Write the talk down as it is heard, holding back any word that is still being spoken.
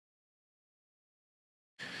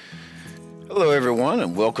Hello everyone,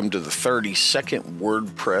 and welcome to the 30-second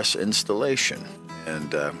WordPress installation.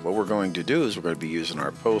 And what we're going to do is we're going to be using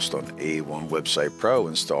our post on A1 Website Pro,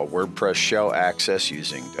 install WordPress shell access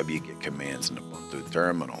using WGET commands in Ubuntu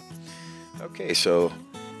terminal. Okay, so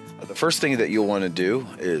the first thing that you'll want to do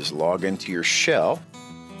is log into your shell.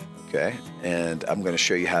 Okay, and I'm going to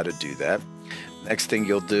show you how to do that. Next thing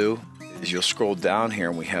you'll do is you'll scroll down here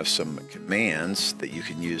and we have some commands that you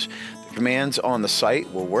can use. The commands on the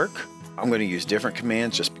site will work. I'm going to use different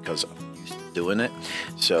commands just because I'm used to doing it.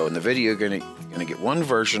 So in the video, you're going to get one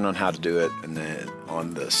version on how to do it, and then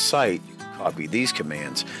on the site, you can copy these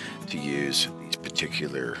commands to use these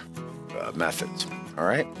particular methods. All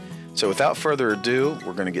right. So without further ado,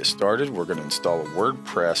 we're going to get started. We're going to install a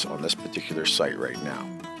WordPress on this particular site right now.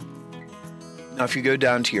 Now, if you go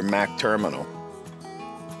down to your Mac terminal,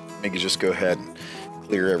 I can just go ahead and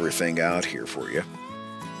clear everything out here for you.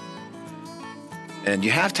 And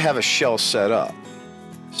you have to have a shell set up,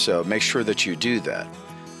 so make sure that you do that.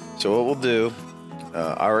 So what we'll do,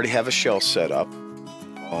 I already have a shell set up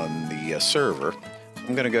on the server. So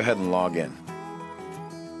I'm going to go ahead and log in.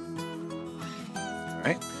 All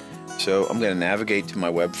right, so I'm going to navigate to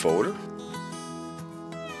my web folder.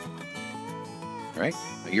 All right,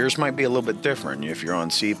 now yours might be a little bit different. If you're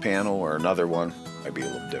on cPanel or another one, it might be a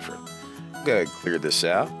little different. I'm going to clear this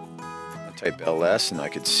out. Type ls and I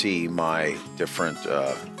could see my different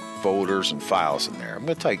folders and files in there. I'm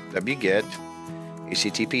going to type wget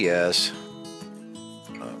https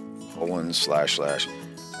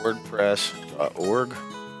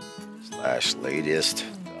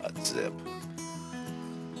wordpress.org/latest.zip.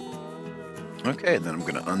 Okay, then I'm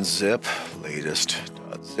going to unzip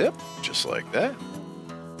latest.zip just like that.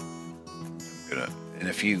 And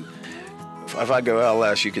if I go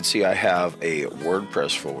ls, you can see I have a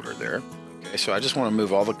WordPress folder there. Okay, so I just want to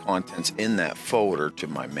move all the contents in that folder to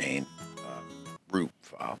my main root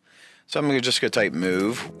file. So I'm just going to type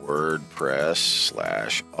move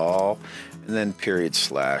WordPress/all and then /, and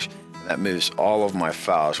that moves all of my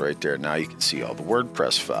files right there. Now you can see all the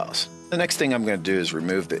WordPress files. The next thing I'm going to do is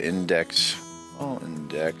remove the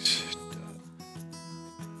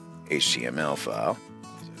index.html file. So I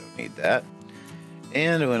don't need that.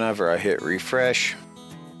 And whenever I hit refresh,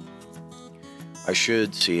 I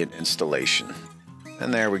should see an installation.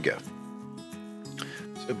 And there we go.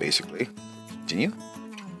 So basically, continue.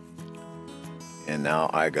 And now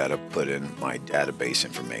I got to put in my database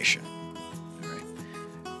information. All right.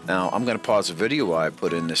 Now I'm going to pause the video while I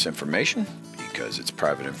put in this information because it's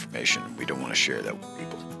private information. We don't want to share that with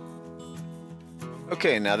people.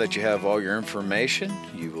 Okay, now that you have all your information,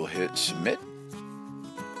 you will hit submit.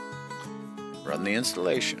 Run the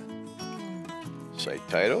installation. Site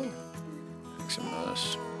title,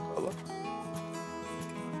 Maximus color,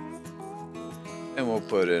 and we'll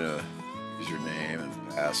put in a username and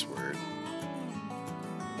password.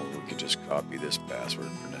 Or we could just copy this password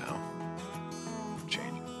for now.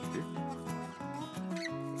 Change it here.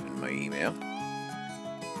 Put in my email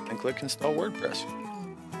and click Install WordPress.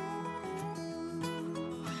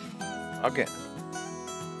 Okay.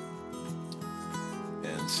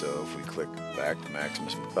 And so if we click back to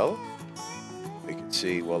Maximus McCullough, we can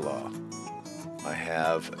see, voila, I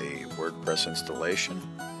have a WordPress installation,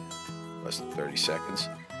 less than 30 seconds.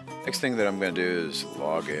 Next thing that I'm going to do is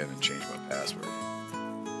log in and change my password.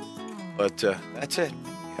 But that's it.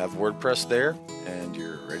 You have WordPress there, and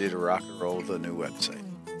you're ready to rock and roll with a new website.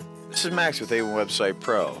 This is Max with A1 Website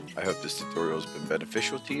Pro. I hope this tutorial has been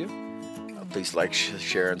beneficial to you. Please like,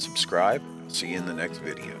 share, and subscribe. I'll see you in the next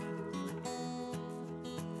video.